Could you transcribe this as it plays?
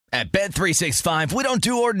At Bet365, we don't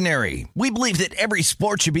do ordinary. We believe that every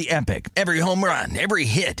sport should be epic. Every home run, every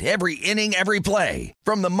hit, every inning, every play.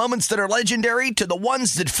 From the moments that are legendary to the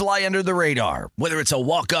ones that fly under the radar. Whether it's a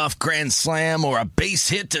walk-off grand slam or a base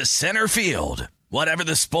hit to center field. Whatever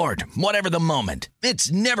the sport, whatever the moment.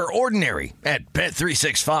 It's never ordinary at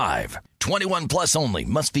Bet365. 21 plus only.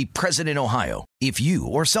 Must be present in Ohio. If you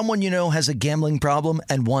or someone you know has a gambling problem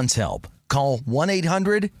and wants help, call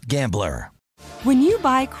 1-800-GAMBLER. When you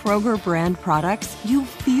buy Kroger brand products, you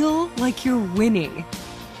feel like you're winning.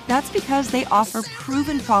 That's because they offer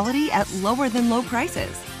proven quality at lower than low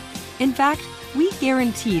prices. In fact, we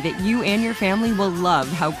guarantee that you and your family will love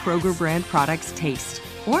how Kroger brand products taste,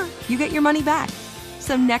 or you get your money back.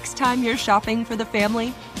 So next time you're shopping for the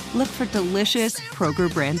family, look for delicious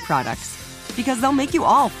Kroger brand products, because they'll make you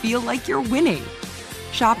all feel like you're winning.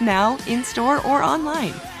 Shop now, in-store, or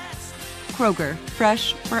online. Kroger,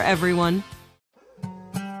 fresh for everyone.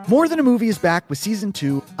 More Than a Movie is back with Season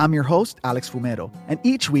 2. I'm your host, Alex Fumero, and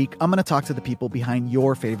each week I'm going to talk to the people behind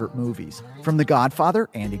your favorite movies. From The Godfather,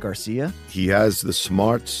 Andy Garcia. He has the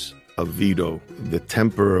smarts of Vito, the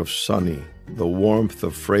temper of Sonny, the warmth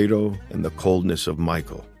of Fredo, and the coldness of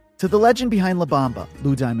Michael. To the legend behind La Bamba,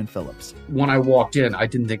 Lou Diamond Phillips. When I walked in, I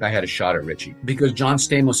didn't think I had a shot at Richie because John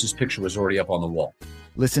Stamos' picture was already up on the wall.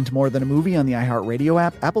 Listen to More Than a Movie on the iHeartRadio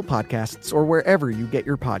app, Apple Podcasts, or wherever you get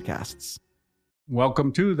your podcasts.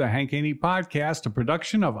 Welcome to the Hank Haney Podcast, a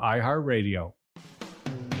production of iHeartRadio.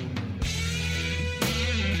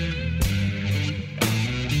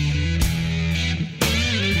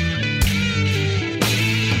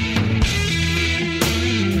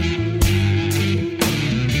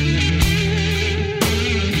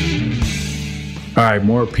 All right,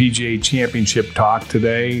 more PGA Championship talk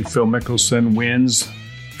today. Phil Mickelson wins.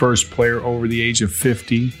 First player over the age of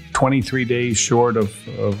 50, 23 days short of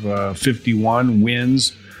 51,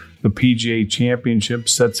 wins the PGA Championship,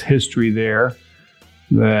 sets history there.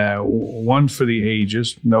 One for the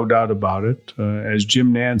ages, no doubt about it. As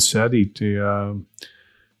Jim Nantz said, he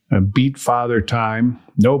beat Father Time.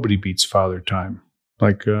 Nobody beats Father Time.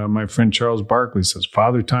 Like my friend Charles Barkley says,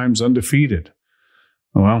 Father Time's undefeated.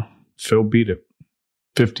 Well, Phil beat it.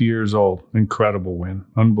 50 years old. Incredible win.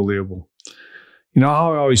 Unbelievable. You know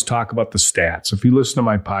how I always talk about the stats. If you listen to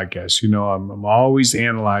my podcast, you know I'm always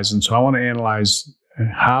analyzing. So I want to analyze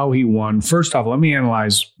how he won. First off, let me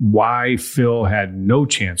analyze why Phil had no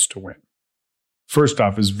chance to win. First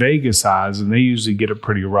off, his Vegas odds, and they usually get it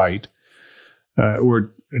pretty right,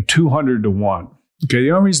 were 200 to 1. Okay,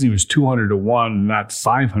 the only reason he was 200 to 1 and not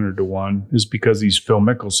 500 to 1 is because he's Phil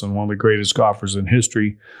Mickelson, one of the greatest golfers in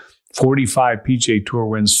history. 45 PGA Tour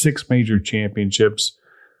wins, 6 major championships.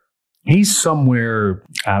 He's somewhere,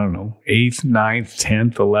 I don't know, 8th, 9th,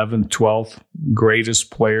 10th, 11th, 12th greatest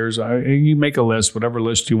players. You make a list, whatever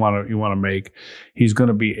list you want to make. He's going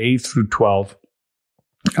to be 8th through 12th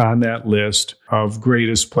on that list of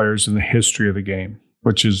greatest players in the history of the game,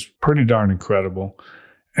 which is pretty darn incredible.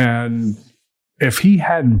 And if he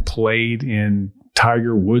hadn't played in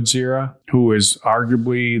Tiger Woods' era, who is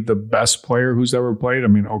arguably the best player who's ever played, I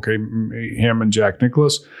mean, okay, him and Jack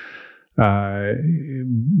Nicklaus,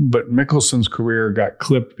 but Mickelson's career got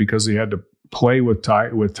clipped because he had to play with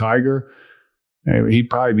Tiger. He'd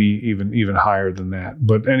probably be even higher than that.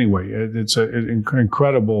 But anyway, it's an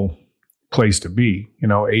incredible place to be. You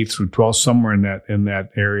know, 8th through 12th, somewhere in that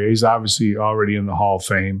area. He's obviously already in the Hall of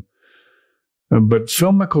Fame. But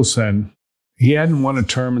Phil Mickelson, he hadn't won a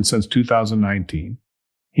tournament since 2019.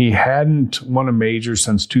 He hadn't won a major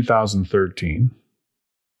since 2013.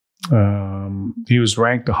 He was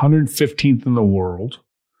ranked 115th in the world.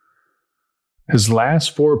 His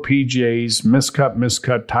last 4 PGAs,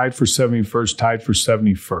 miscut, tied for 71st, tied for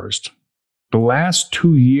 71st. The last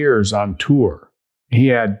 2 years on tour, he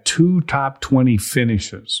had 2 top 20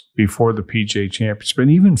 finishes before the PGA Championship.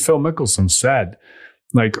 And even Phil Mickelson said,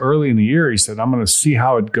 like early in the year, he said, I'm going to see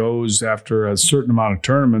how it goes after a certain amount of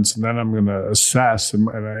tournaments, and then I'm going to assess.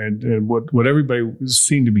 And what everybody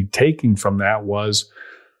seemed to be taking from that was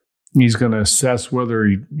he's going to assess whether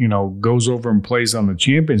he, goes over and plays on the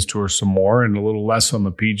Champions Tour some more and a little less on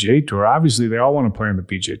the PGA Tour. Obviously, they all want to play on the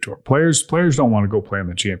PGA Tour. Players don't want to go play on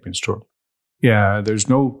the Champions Tour. Yeah, there's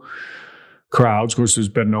no crowds. Of course, there's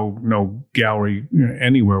been no gallery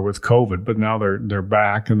anywhere with COVID, but now they're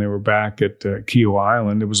back, and they were back at Keogh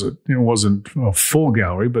Island. It wasn't a full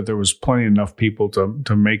gallery, but there was plenty enough people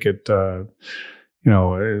to make it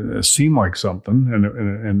seem like something,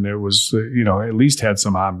 and there was at least had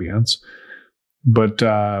some ambience. But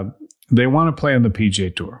they want to play on the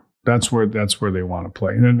PGA Tour. That's where they want to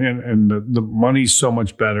play, and the money's so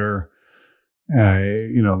much better.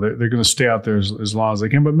 They're going to stay out there as long as they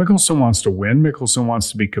can. But Mickelson wants to win. Mickelson wants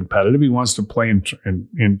to be competitive. He wants to play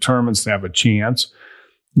in tournaments to have a chance.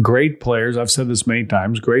 Great players, I've said this many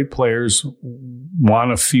times, great players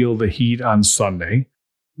want to feel the heat on Sunday.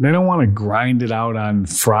 They don't want to grind it out on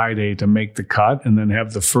Friday to make the cut and then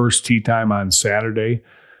have the first tee time on Saturday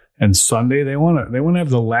and Sunday. They want to have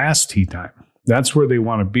the last tee time. That's where they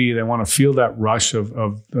want to be. They want to feel that rush of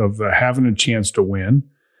having a chance to win.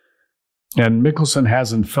 And Mickelson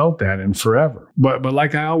hasn't felt that in forever. But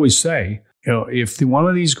like I always say, if one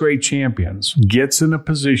of these great champions gets in a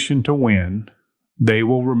position to win, they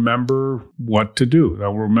will remember what to do.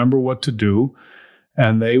 They'll remember what to do,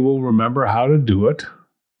 and they will remember how to do it.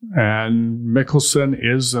 And Mickelson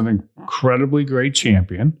is an incredibly great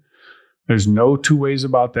champion. There's no two ways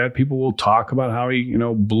about that. People will talk about how he,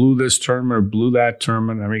 blew this tournament or blew that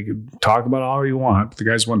tournament. I mean, you can talk about all you want. The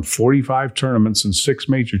guy's won 45 tournaments and 6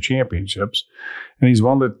 major championships, and he's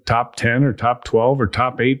one of the top 10 or top 12 or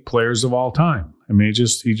top 8 players of all time. I mean, he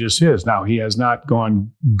just is. Now, he has not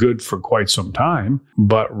gone good for quite some time,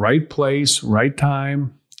 but right place, right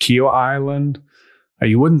time, Keo Island.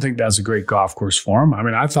 You wouldn't think that's a great golf course for him. I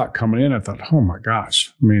mean, I thought coming in, oh my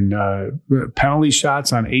gosh. I mean, penalty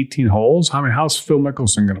shots on 18 holes. I mean, how's Phil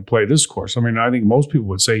Mickelson going to play this course? I mean, I think most people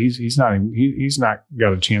would say he's not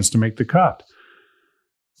got a chance to make the cut.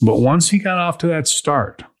 But once he got off to that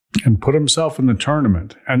start and put himself in the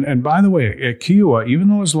tournament, and by the way, at Kiowa, even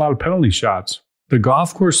though there's a lot of penalty shots, the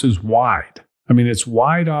golf course is wide. I mean, it's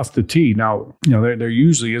wide off the tee. Now, there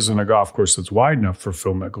usually isn't a golf course that's wide enough for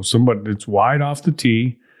Phil Mickelson, but it's wide off the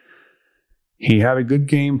tee. He had a good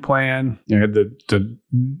game plan. He had the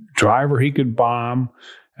driver he could bomb,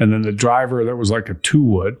 and then the driver that was like a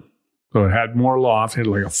 2-wood. So it had more loft. It had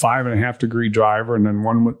like a 5.5 degree driver, and then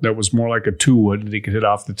one that was more like a 2-wood that he could hit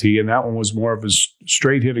off the tee. And that one was more of his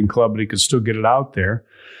straight hitting club, but he could still get it out there.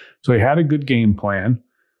 So he had a good game plan.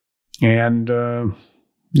 And,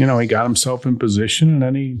 he got himself in position, and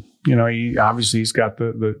then he obviously he's got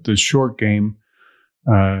the short game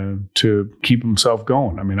to keep himself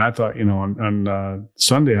going. I mean, I thought, on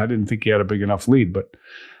Sunday, I didn't think he had a big enough lead, but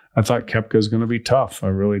I thought Koepka's going to be tough. I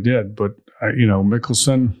really did. But,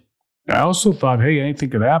 Mickelson, I also thought, hey, anything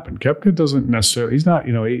could happen. Koepka doesn't necessarily, he's not,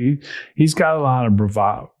 he's got a lot of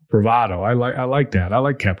bravado. I like that. I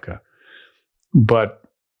like Koepka. But,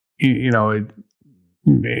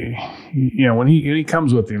 when he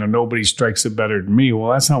comes with, nobody strikes it better than me.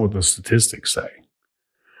 Well, that's not what the statistics say.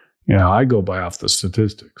 I go by off the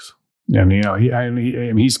statistics,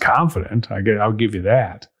 and he's confident. I'll give you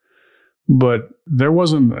that. But there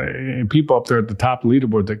wasn't people up there at the top of the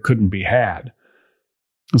leaderboard that couldn't be had.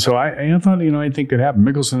 So I thought, anything could happen.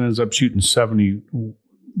 Mickelson ends up shooting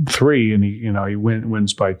 73, and he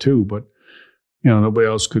wins by 2. But nobody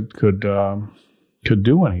else could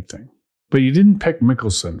do anything. But you didn't pick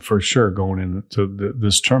Mickelson for sure going into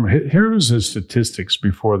this tournament. Here was his statistics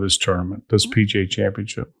before this tournament, this PGA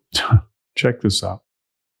Championship. Check this out.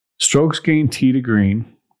 Strokes gained tee to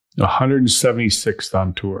green, 176th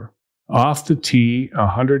on tour. Off the tee,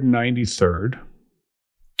 193rd.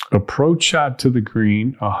 Approach shot to the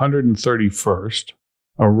green, 131st.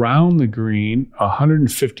 Around the green,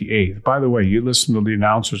 158th. By the way, you listen to the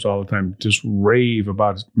announcers all the time, just rave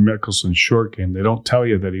about Mickelson's short game. They don't tell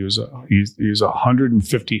you that he was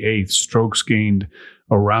 158th strokes gained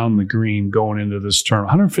around the green going into this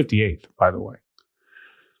tournament. 158th, by the way.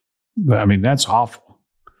 I mean, that's awful.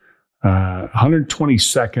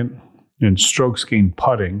 122nd in strokes gained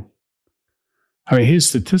putting. I mean, his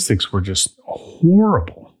statistics were just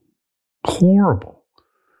horrible. Horrible.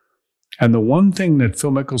 And the one thing that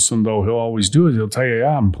Phil Mickelson, though, he'll always do is he'll tell you,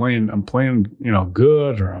 yeah, I'm playing,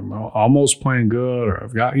 good, or I'm almost playing good, or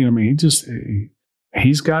I've got,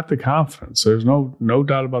 he's got the confidence. There's no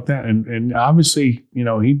doubt about that. And obviously,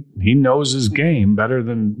 he knows his game better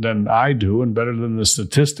than I do, and better than the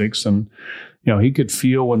statistics. And, he could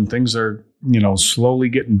feel when things are, slowly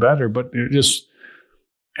getting better. But it just,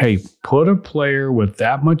 hey, put a player with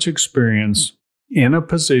that much experience in a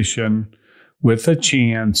position with a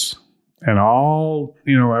chance, and all,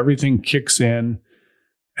 everything kicks in.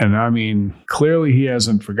 And I mean, clearly he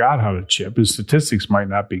hasn't forgot how to chip. His statistics might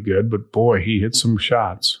not be good, but boy, he hit some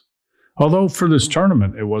shots. Although for this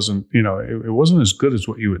tournament, it wasn't, it wasn't as good as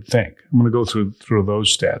what you would think. I'm going to go through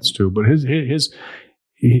those stats too. But his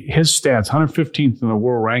stats, 115th in the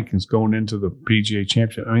world rankings going into the PGA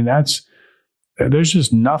Championship. I mean, there's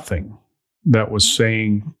just nothing that was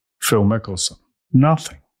saying Phil Mickelson.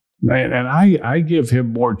 Nothing. And I give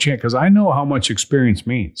him more chance because I know how much experience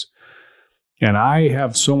means. And I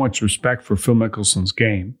have so much respect for Phil Mickelson's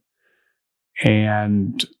game.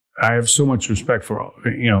 And I have so much respect for,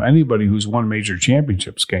 anybody who's won major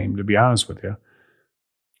championships game, to be honest with you.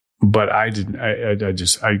 But I didn't,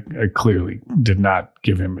 I clearly did not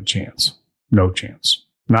give him a chance. No chance.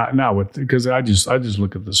 Not with, because I just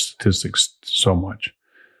look at the statistics so much.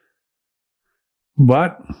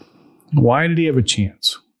 But why did he have a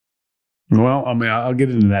chance? Well, I mean, I'll get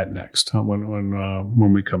into that next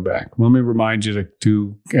when we come back. Let me remind you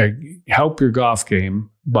to help your golf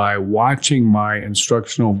game by watching my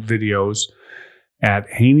instructional videos at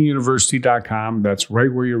haneyuniversity.com. That's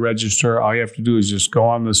right where you register. All you have to do is just go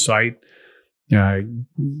on the site,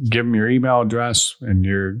 give them your email address, and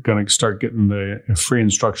you're going to start getting the free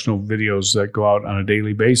instructional videos that go out on a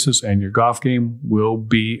daily basis, and your golf game will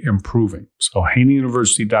be improving. So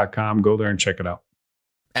haneyuniversity.com, go there and check it out.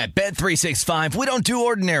 At Bet365, we don't do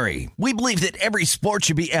ordinary. We believe that every sport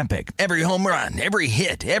should be epic. Every home run, every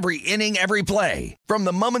hit, every inning, every play. From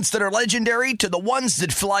the moments that are legendary to the ones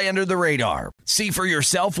that fly under the radar. See for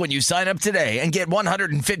yourself when you sign up today and get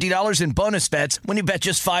 $150 in bonus bets when you bet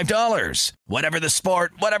just $5. Whatever the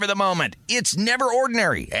sport, whatever the moment, it's never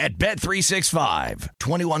ordinary at Bet365.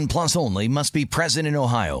 21 plus only. Must be present in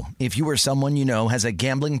Ohio. If you or someone you know has a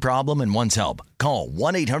gambling problem and wants help, call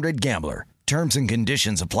 1-800-GAMBLER. Terms and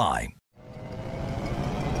conditions apply.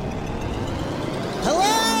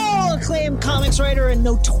 Hello, acclaimed comics writer and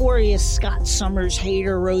notorious Scott Summers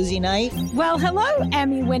hater, Rosie Knight. Well, hello,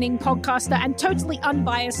 Emmy-winning podcaster and totally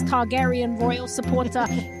unbiased Targaryen royal supporter,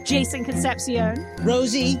 Jason Concepcion.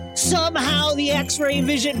 Rosie, somehow the X-Ray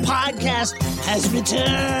Vision podcast has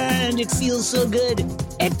returned. It feels so good.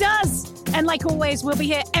 It does. And like always, we'll be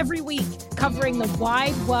here every week covering the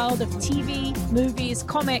wide world of TV, movies,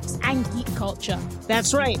 comics, and geek culture.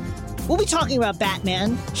 That's right. We'll be talking about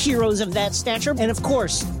Batman, heroes of that stature, and of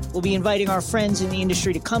course, we'll be inviting our friends in the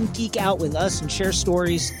industry to come geek out with us and share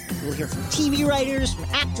stories. We'll hear from TV writers, from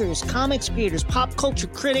actors, comics creators, pop culture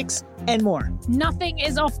critics, and more. Nothing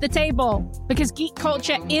is off the table because geek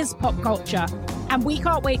culture is pop culture, and we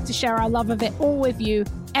can't wait to share our love of it all with you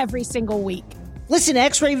every single week. Listen to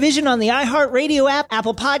X-Ray Vision on the iHeartRadio app,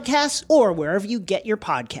 Apple Podcasts, or wherever you get your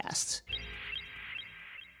podcasts.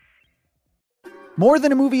 More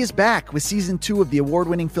Than a Movie is back with Season 2 of the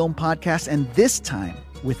award-winning film podcast, and this time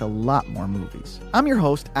with a lot more movies. I'm your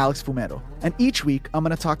host, Alex Fumero, and each week I'm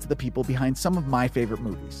going to talk to the people behind some of my favorite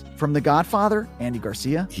movies. From The Godfather, Andy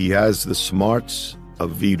Garcia. He has the smarts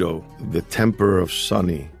of Vito, the temper of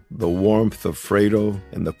Sonny, the warmth of Fredo,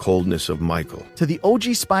 and the coldness of Michael. To the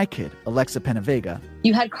OG Spy Kid, Alexa Penavega.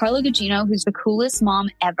 You had Carla Gugino, who's the coolest mom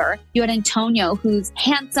ever. You had Antonio, who's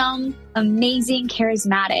handsome, amazing,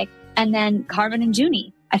 charismatic. And then Carmen and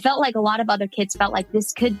Junie. I felt like a lot of other kids felt like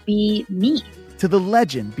this could be me. To the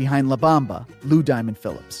legend behind La Bamba, Lou Diamond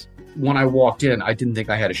Phillips. When I walked in, I didn't think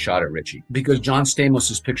I had a shot at Richie because John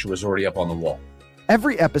Stamos' picture was already up on the wall.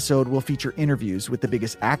 Every episode will feature interviews with the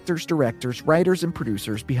biggest actors, directors, writers, and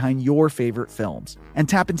producers behind your favorite films and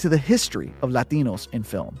tap into the history of Latinos in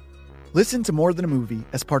film. Listen to More Than a Movie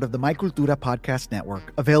as part of the My Cultura Podcast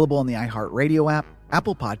Network, available on the iHeartRadio app,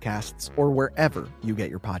 Apple Podcasts, or wherever you get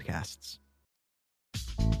your podcasts.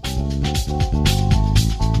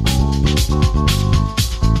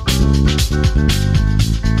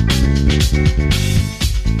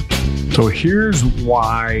 So here's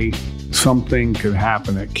why something could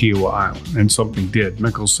happen at Kiowa Island, and something did.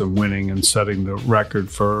 Mickelson winning and setting the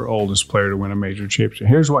record for oldest player to win a major championship.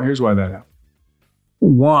 Here's why that happened.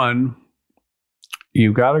 One,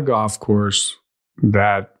 you got a golf course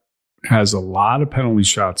that has a lot of penalty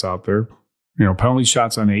shots out there. Penalty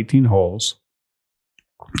shots on 18 holes.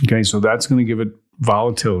 Okay, so that's going to give it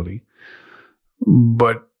volatility.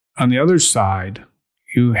 But on the other side,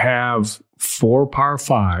 you have 4 par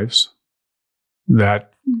 5s that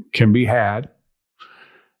can be had,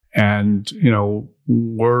 and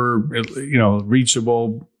were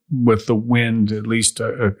reachable with the wind at least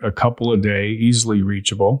a couple a day, easily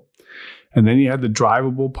reachable. And then you had the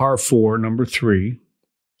drivable par 4, number 3.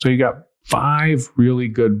 So you got 5 really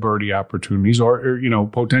good birdie opportunities, or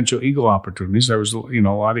potential eagle opportunities. There was a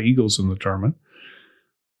lot of eagles in the tournament,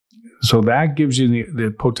 so that gives you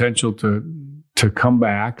the potential to come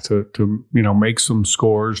back, to make some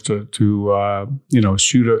scores, to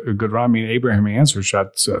shoot a good round. I mean, Abraham Answer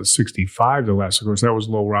shot 65 the last, of course, that was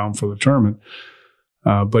a low round for the tournament.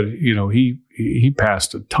 But he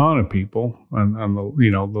passed a ton of people on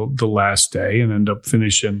the last day and ended up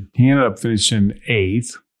finishing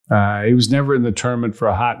 8th. He was never in the tournament for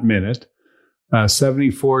a hot minute.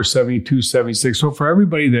 74, 72, 76. So for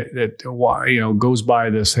everybody that goes by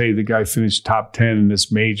this, hey, the guy finished top 10 in this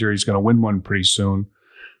major, he's going to win one pretty soon.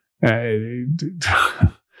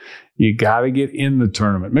 You got to get in the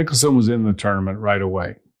tournament. Mickelson was in the tournament right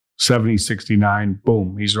away. 70-69,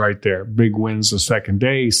 boom, he's right there. Big wins the second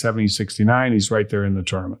day, 70-69, he's right there in the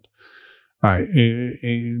tournament. All right,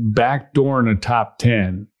 backdoor in the top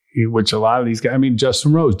 10, which a lot of these guys, I mean,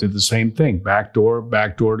 Justin Rose did the same thing. Backdoor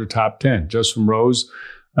to top 10. Justin Rose,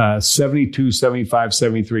 72, 75,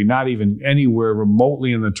 73, not even anywhere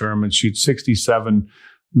remotely in the tournament, shoots 67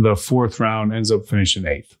 the fourth round, ends up finishing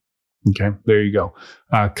 8th. Okay, there you go.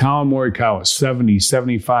 Colin Morikawa, 70,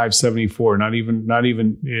 75, 74, not even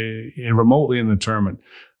remotely in the tournament.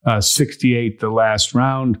 68 the last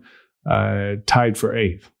round, tied for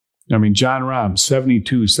 8th. I mean, John Rahm,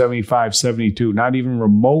 72, 75, 72, not even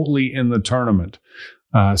remotely in the tournament.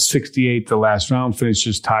 68 the last round,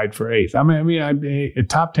 finishes tied for 8th. I mean,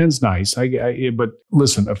 top 10's nice. But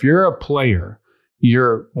listen, if you're a player,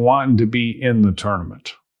 you're wanting to be in the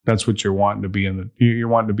tournament. That's what you're wanting to be in you're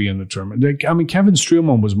wanting to be in the tournament. I mean, Kevin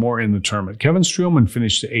Streelman was more in the tournament. Kevin Streelman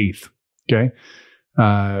finished 8th. Okay.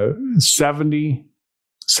 70,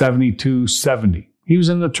 72, 70. He was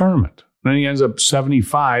in the tournament. Then he ends up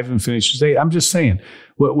 75 and finishes 8th. I'm just saying,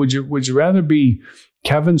 would you rather be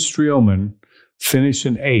Kevin Streelman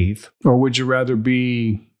finishing 8th, or would you rather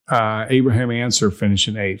be Abraham Ancer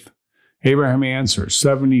finishing 8th? Abraham Ancer,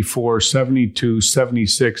 74, 72,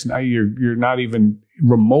 76. Now you're not even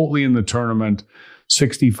remotely in the tournament.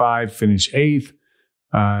 65, finish 8th.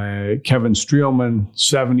 Kevin Streelman,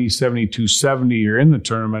 70, 72, 70. You're in the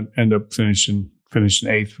tournament, end up finishing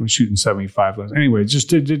 8th, shooting 75. Anyway, just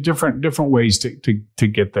different ways to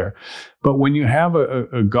get there. But when you have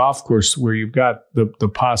a golf course where you've got the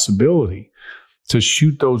possibility to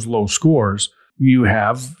shoot those low scores, you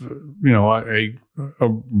have, a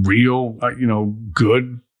real,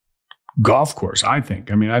 good golf course, I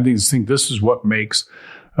think. I mean, I think this is what makes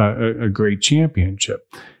a great championship.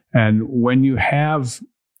 And when you have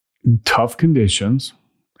tough conditions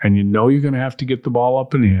and you're going to have to get the ball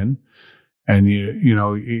up and in, and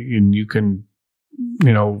you can,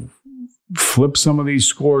 flip some of these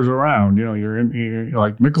scores around. You're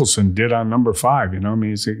like Mickelson did on number 5.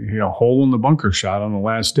 He's hole in the bunker shot on the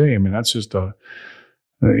last day. I mean, that's just that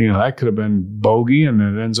could have been bogey, and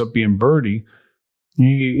it ends up being birdie.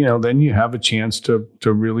 Then you have a chance to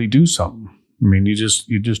really do something. I mean, you just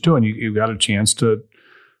do it. You got a chance to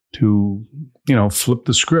flip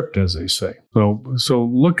the script, as they say. So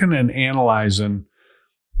looking and analyzing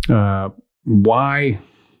why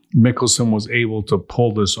Mickelson was able to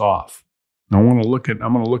pull this off. I'm going to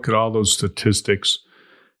look at all those statistics,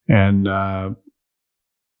 and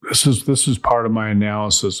this is part of my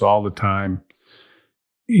analysis all the time.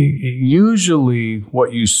 Usually,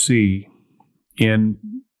 what you see in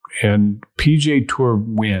PGA Tour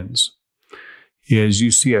wins is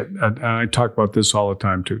you see it. And I talk about this all the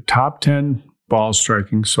time too. Top 10 ball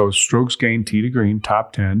striking, so strokes gained tee to green,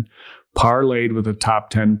 top 10, parlayed with a top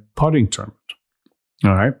 10 putting tournament.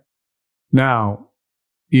 All right. Now,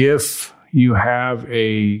 if you have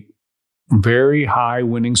a very high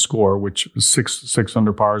winning score, which six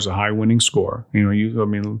under par is a high winning score.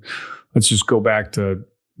 Let's just go back to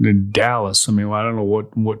Dallas. I mean, I don't know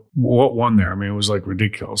what won there. I mean, it was like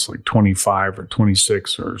ridiculous, like 25 or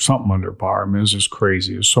 26 or something under par. I mean, it was just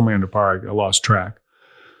crazy. There's so many under par, I lost track.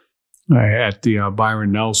 At the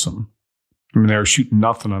Byron Nelson, I mean, they were shooting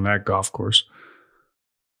nothing on that golf course.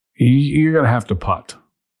 You're going to have to putt.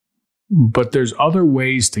 But there's other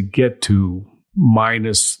ways to get to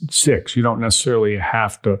 -6. You don't necessarily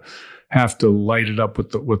have to light it up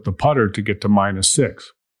with the putter to get to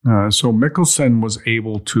 -6. So Mickelson was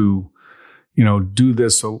able to, do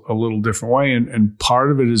this a little different way, and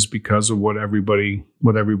part of it is because of what everybody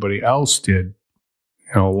else did,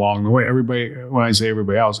 along the way. Everybody, when I say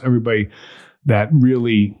everybody else, everybody that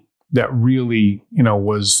really,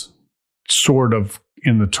 was sort of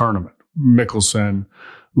in the tournament. Mickelson,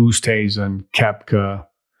 Oosthuizen, Koepka.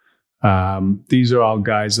 These are all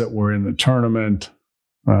guys that were in the tournament.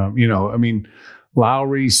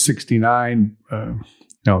 Lowry, 69,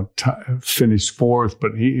 finished 4th,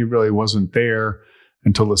 but he really wasn't there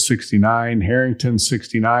until the 69. Harrington,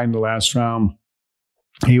 69, the last round.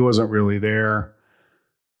 He wasn't really there.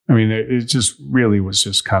 I mean, it just really was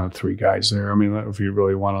just kind of 3 guys there. I mean, if you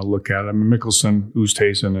really want to look at it, I mean, Mickelson,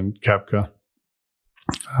 Oosthuizen, and Koepka.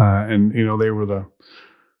 And they were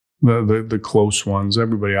the close ones.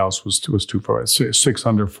 Everybody else was too far. 6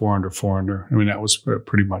 under, 4 under, 4 under. I mean, that was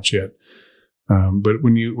pretty much it. But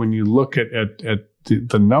when you look at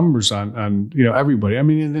the numbers on everybody, I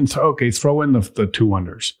mean, throw in the 2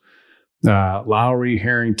 unders. Lowry,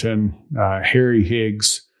 Harrington, Harry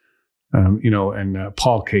Higgs, and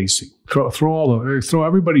Paul Casey. Throw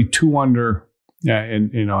everybody 2 under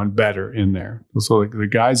and better in there. So like the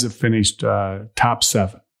guys that finished top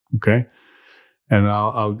 7, okay? And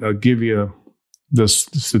I'll give you the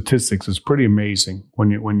statistics. It's pretty amazing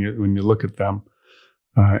when you look at them,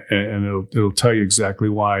 and it'll tell you exactly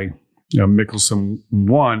why Mickelson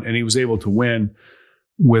won, and he was able to win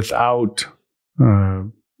without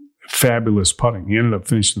fabulous putting. He ended up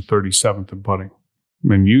finishing 37th in putting.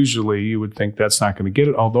 And usually you would think that's not going to get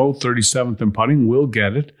it, although 37th in putting will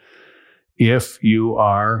get it if you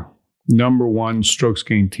are number 1 strokes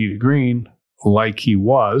gained tee to green, like he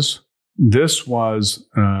was. This was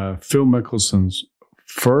Phil Mickelson's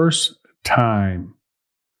first time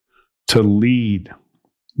to lead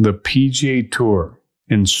the PGA Tour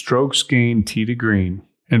in strokes gained tee to green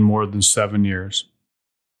in more than 7 years.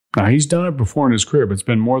 Now, he's done it before in his career, but it's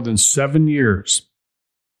been more than 7 years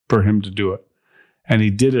for him to do it. And he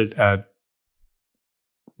did it at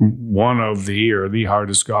one of the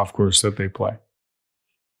hardest golf course that they play.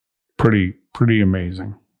 Pretty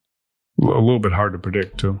amazing. A little bit hard to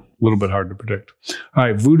predict, too. A little bit hard to predict. All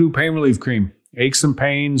right, Voodoo Pain Relief Cream. Aches and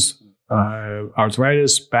pains,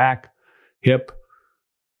 arthritis, back, hip,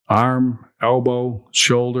 arm, elbow,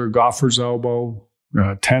 shoulder, golfer's elbow,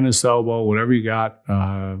 tennis elbow, whatever you got,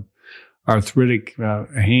 arthritic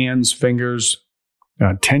hands, fingers,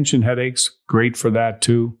 tension headaches, great for that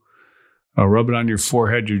too. Rub it on your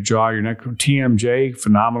forehead, your jaw, your neck. TMJ,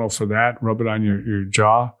 phenomenal for that. Rub it on your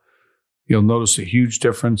jaw. You'll notice a huge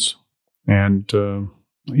difference, and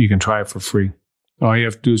you can try it for free. All you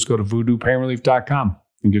have to do is go to voodoopainrelief.com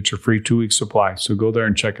and get your free 2-week supply. So go there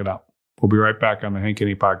and check it out. We'll be right back on the Hank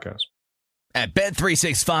Kenny Podcast. At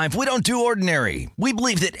Bet365, we don't do ordinary. We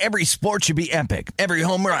believe that every sport should be epic. Every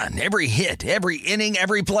home run, every hit, every inning,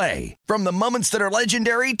 every play. From the moments that are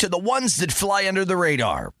legendary to the ones that fly under the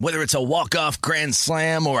radar. Whether it's a walk-off grand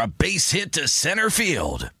slam or a base hit to center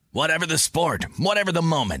field. Whatever the sport, whatever the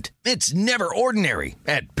moment. It's never ordinary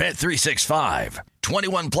at Bet365.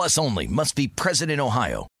 21 plus only. Must be present in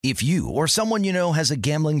Ohio. If you or someone you know has a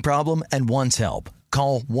gambling problem and wants help,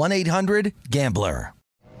 call 1-800-GAMBLER.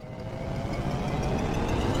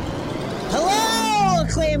 Hello,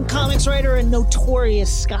 acclaimed comics writer and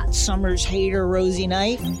notorious Scott Summers hater, Rosie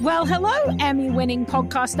Knight. Well, hello, Emmy-winning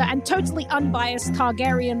podcaster and totally unbiased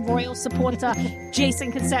Targaryen royal supporter,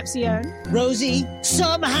 Jason Concepcion. Rosie,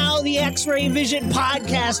 somehow the X-Ray Vision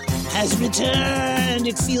podcast has returned.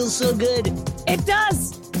 It feels so good. It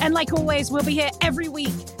does. And like always, we'll be here every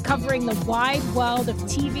week covering the wide world of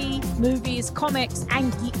TV, movies, comics,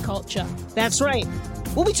 and geek culture. That's right.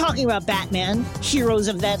 We'll be talking about Batman, heroes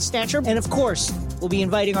of that stature, and of course, we'll be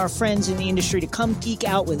inviting our friends in the industry to come geek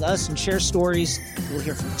out with us and share stories. We'll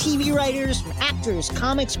hear from TV writers, from actors,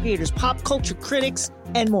 comics creators, pop culture critics,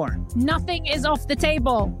 and more. Nothing is off the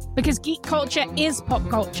table because geek culture is pop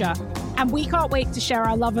culture, and we can't wait to share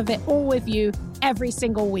our love of it all with you every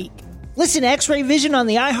single week. Listen to X-Ray Vision on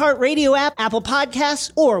the iHeartRadio app, Apple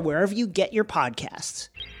Podcasts, or wherever you get your podcasts.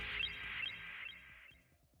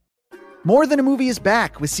 More Than a Movie is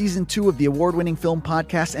back with Season 2 of the award-winning film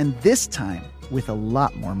podcast, and this time with a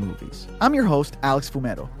lot more movies. I'm your host, Alex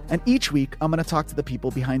Fumero, and each week I'm going to talk to the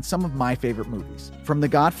people behind some of my favorite movies. From The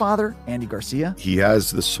Godfather, Andy Garcia. He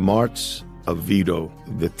has the smarts of Vito,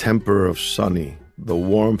 the temper of Sonny, the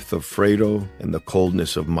warmth of Fredo, and the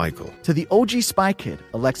coldness of Michael. To the OG Spy Kid,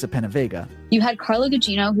 Alexa Penavega. You had Carla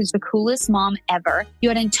Gugino, who's the coolest mom ever. You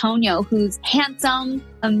had Antonio, who's handsome,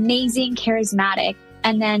 amazing, charismatic.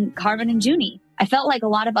 And then Carmen and Junie. I felt like a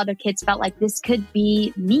lot of other kids felt like this could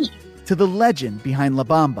be me. To the legend behind La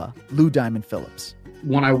Bamba, Lou Diamond Phillips.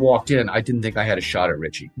 When I walked in, I didn't think I had a shot at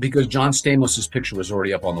Richie because John Stamos' picture was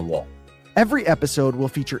already up on the wall. Every episode will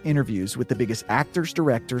feature interviews with the biggest actors,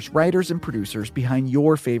 directors, writers, and producers behind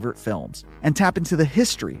your favorite films and tap into the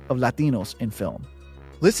history of Latinos in film.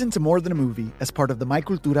 Listen to More Than a Movie as part of the My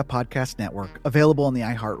Cultura Podcast Network, available on the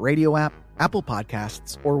iHeartRadio app, Apple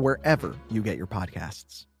Podcasts, or wherever you get your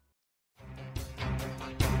podcasts.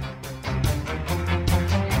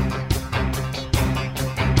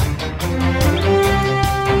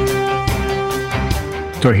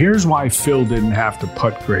 So here's why Phil didn't have to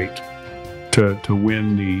putt great to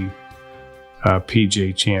win the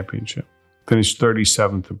PGA Championship. Finished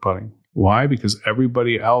 37th in putting. Why? Because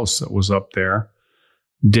everybody else that was up there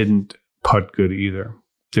didn't putt good either.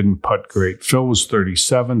 Didn't putt great. Phil was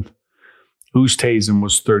 37th. Oosthuizen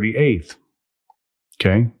was 38th.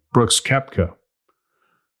 Okay. Brooks Koepka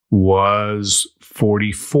was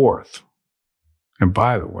 44th. And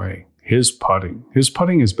by the way, his putting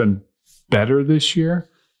has been better this year.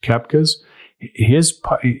 Koepka's. He's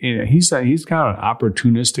kind of an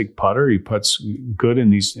opportunistic putter. He puts good in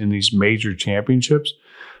these major championships,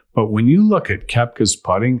 But when you look at Koepka's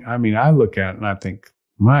putting, I mean, I look at it and I think,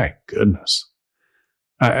 my goodness.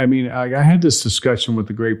 I mean, I had this discussion with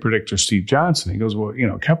the great predictor, Steve Johnson. He goes, well,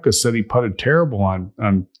 Koepka said he putted terrible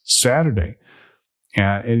on Saturday.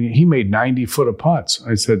 And he made 90-foot of putts.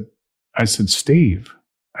 I said, Steve,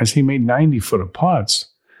 he made 90-foot of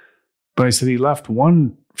putts. But I said he left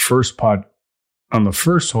one first putt on the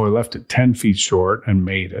first hole. He left it 10 feet short and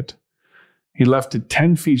made it. He left it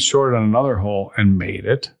 10 feet short on another hole and made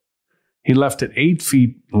it. He left it 8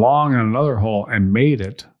 feet long on another hole and made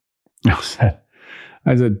it.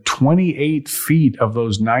 I said 28 feet of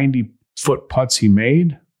those 90-foot putts he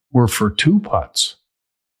made were for 2 putts.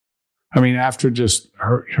 I mean, after just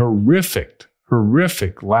horrific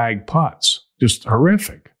lag putts, just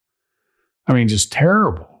horrific. I mean, just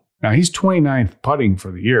terrible. Now he's 29th putting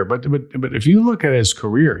for the year, but if you look at his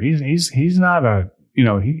career, he's not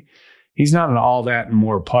he's not an all that and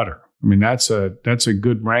more putter. I mean, that's a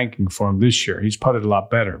good ranking for him this year. He's putted a lot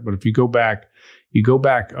better. But if you go back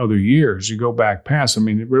other years, you go back past, I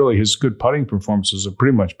mean, really his good putting performances have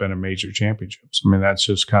pretty much been in major championships. I mean,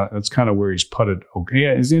 that's kind of where he's putted. Okay.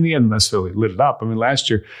 Yeah, he hasn't necessarily lit it up. I mean, last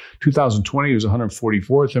year, 2020, he was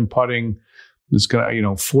 144th in putting. It's got,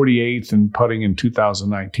 48th in putting in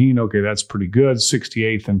 2019. Okay, that's pretty good.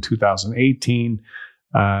 68th in 2018.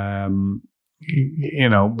 But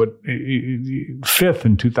 5th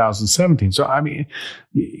in 2017. So, I mean,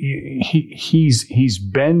 he's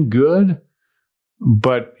been good.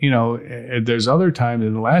 But, there's other times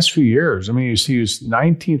in the last few years. I mean, you see, he was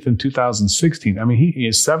 19th in 2016. I mean, he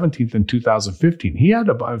is 17th in 2015. He had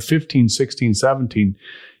about 15, 16, 17.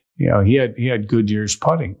 He had good years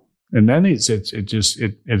putting. And then it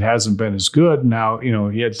hasn't been as good. Now,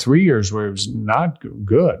 he had 3 years where it was not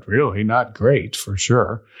good, really, not great for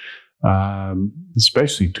sure.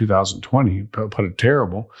 Especially 2020, he putted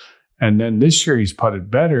terrible. And then this year he's putted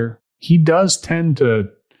better. He does tend to,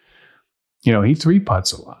 he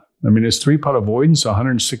 3-putts a lot. I mean, his 3-putt avoidance,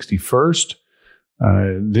 161st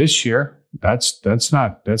this year. That's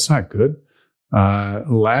not good.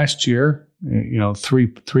 Last year,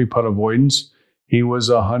 3-putt avoidance, he was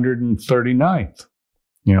 139th.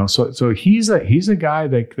 So he's a guy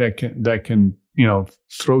that can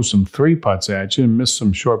throw some 3-putts at you and miss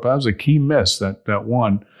some short. But that was a key miss that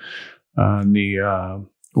one on the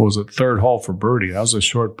what was it, third hole for birdie. That was a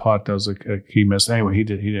short putt. That was a key miss. Anyway, he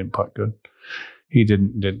didn't putt good. He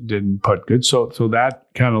didn't putt good. So that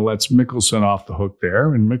kind of lets Mickelson off the hook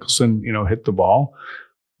there. And Mickelson, hit the ball.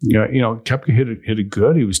 Koepka hit it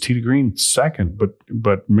good. He was tee to green second,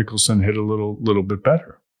 but Mickelson hit a little bit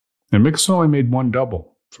better. And Mickelson only made 1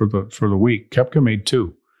 double for the week. Koepka made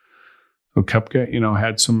 2. So Koepka,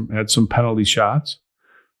 had some penalty shots.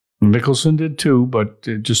 Mickelson did too, but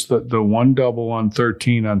just the 1 double on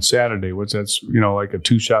 13 on Saturday, that's like a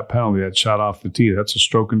 2-shot penalty, that shot off the tee. That's a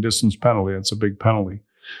stroke and distance penalty. That's a big penalty.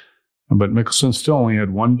 But Mickelson still only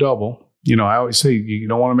had 1 double. I always say you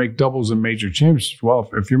don't want to make doubles in major championships. Well,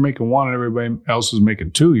 if you're making 1 and everybody else is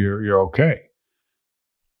making 2, you're okay.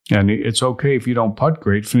 And it's okay if you don't putt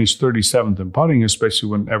great. Finish 37th in putting, especially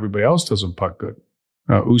when everybody else doesn't putt good.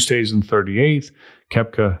 Oosthuizen in 38th,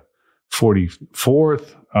 Koepka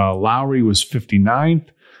 44th, Lowry was 59th,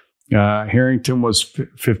 Harrington was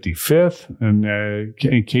 55th,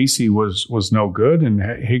 and Casey was no good, and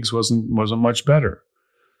Higgs wasn't much better.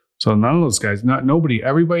 So none of those guys,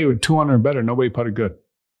 everybody with 200 or better, nobody putted good.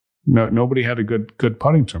 Nobody had a good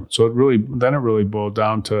putting tournament. So it really boiled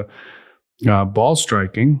down to ball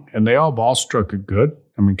striking, and they all ball struck it good.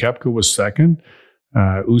 I mean, Koepka was second.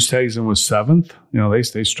 Oosthuizen was 7th.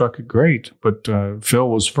 They struck it great, but Phil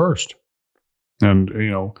was first. And,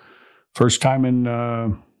 first time in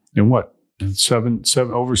what? In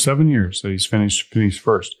over 7 years that he's finished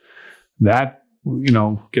first. That,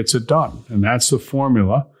 gets it done. And that's the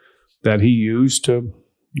formula that he used to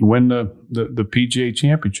win the PGA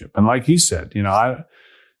Championship. And like he said,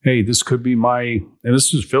 hey, this could be and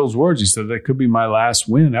this is Phil's words. He said, that could be my last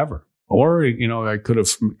win ever. Or, I could have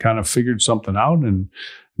kind of figured something out and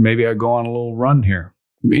maybe I go on a little run here.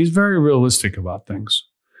 He's very realistic about things.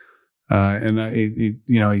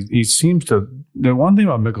 He seems to, the one thing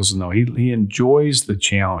about Mickelson though, he enjoys the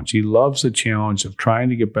challenge. He loves the challenge of trying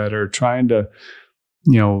to get better, trying to,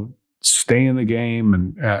 stay in the game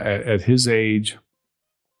and at his age.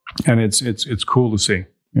 And it's cool to see,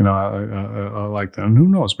 I like that. And who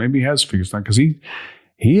knows, maybe he has figured something because he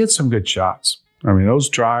hit some good shots. I mean, those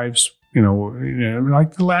drives,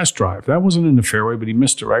 like the last drive, that wasn't in the fairway, but he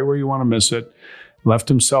missed it right where you want to miss it. Left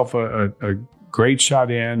himself a great shot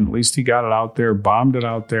in. At least he got it out there, bombed it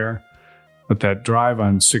out there. But that drive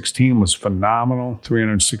on 16 was phenomenal.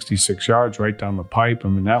 366 yards right down the pipe. I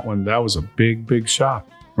mean, that was a big shot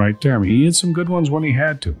right there. I mean, he had some good ones when he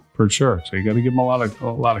had to, for sure. So you got to give him a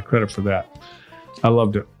lot of credit for that. I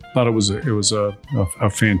loved it. Thought it was a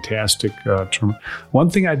fantastic term. One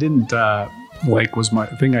thing I didn't like was my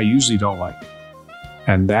thing I usually don't like,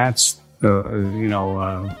 and that's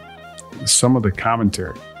some of the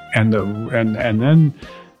commentary and then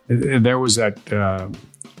there was that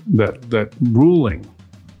ruling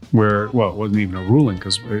where, well, it wasn't even a ruling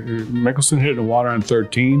because Mickelson hit the water on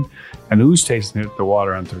 13 and Oosthuizen hit the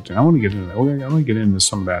water on 13. I want to get into that. I'm going to get into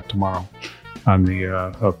some of that tomorrow on the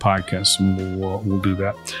podcast, and we'll do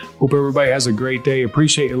that. Hope everybody has a great day.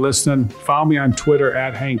 Appreciate you listening. Follow me on Twitter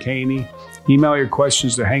at Hank Haney. Email your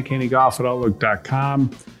questions to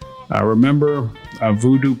hankhaneygolf@outlook.com. Remember,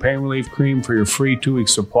 Voodoo Pain Relief Cream for your free 2-week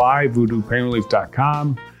supply,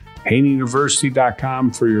 voodoopainrelief.com,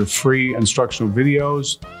 haneyuniversity.com for your free instructional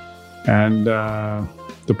videos, and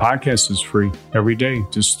the podcast is free every day.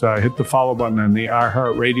 Just hit the follow button on the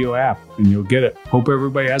iHeartRadio app, and you'll get it. Hope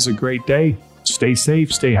everybody has a great day. Stay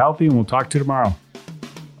safe, stay healthy, and we'll talk to you tomorrow.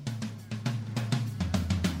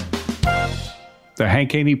 The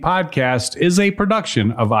Hank Haney Podcast is a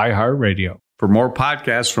production of iHeartRadio. For more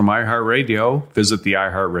podcasts from iHeartRadio, visit the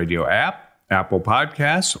iHeartRadio app, Apple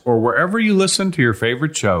Podcasts, or wherever you listen to your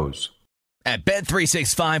favorite shows. At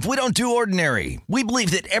Bet365, we don't do ordinary. We believe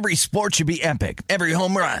that every sport should be epic. Every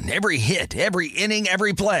home run, every hit, every inning,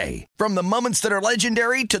 every play. From the moments that are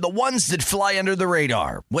legendary to the ones that fly under the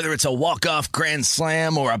radar. Whether it's a walk-off grand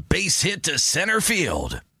slam or a base hit to center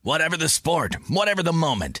field. Whatever the sport, whatever the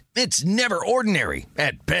moment, it's never ordinary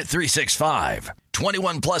at Bet365.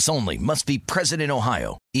 21 plus only. Must be present in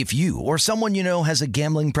Ohio. If you or someone you know has a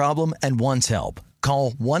gambling problem and wants help,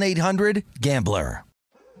 call 1-800-GAMBLER.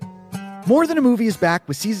 More Than a Movie is back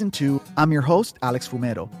with Season 2. I'm your host, Alex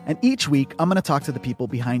Fumero, and each week I'm going to talk to the people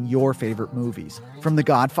behind your favorite movies. From The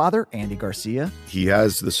Godfather, Andy Garcia. He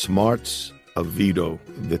has the smarts of Vito,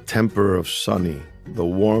 the temper of Sonny, the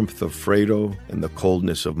warmth of Fredo, and the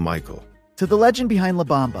coldness of Michael. To the legend behind La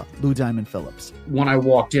Bamba, Lou Diamond Phillips. When I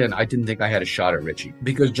walked in, I didn't think I had a shot at Richie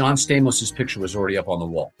because John Stamos' picture was already up on the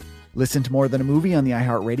wall. Listen to More Than a Movie on the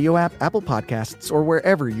iHeartRadio app, Apple Podcasts, or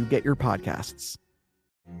wherever you get your podcasts.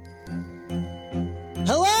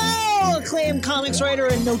 Hello, acclaimed comics writer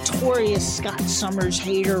and notorious Scott Summers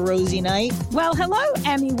hater, Rosie Knight. Well, hello,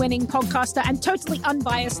 Emmy-winning podcaster and totally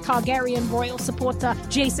unbiased Targaryen royal supporter,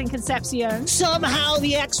 Jason Concepcion. Somehow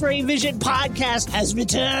the X-Ray Vision podcast has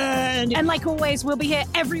returned. And like always, we'll be here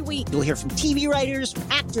every week. You'll hear from TV writers,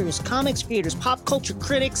 actors, comics creators, pop culture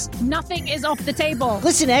critics. Nothing is off the table.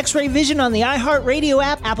 Listen to X-Ray Vision on the iHeartRadio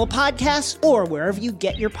app, Apple Podcasts, or wherever you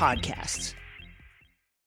get your podcasts.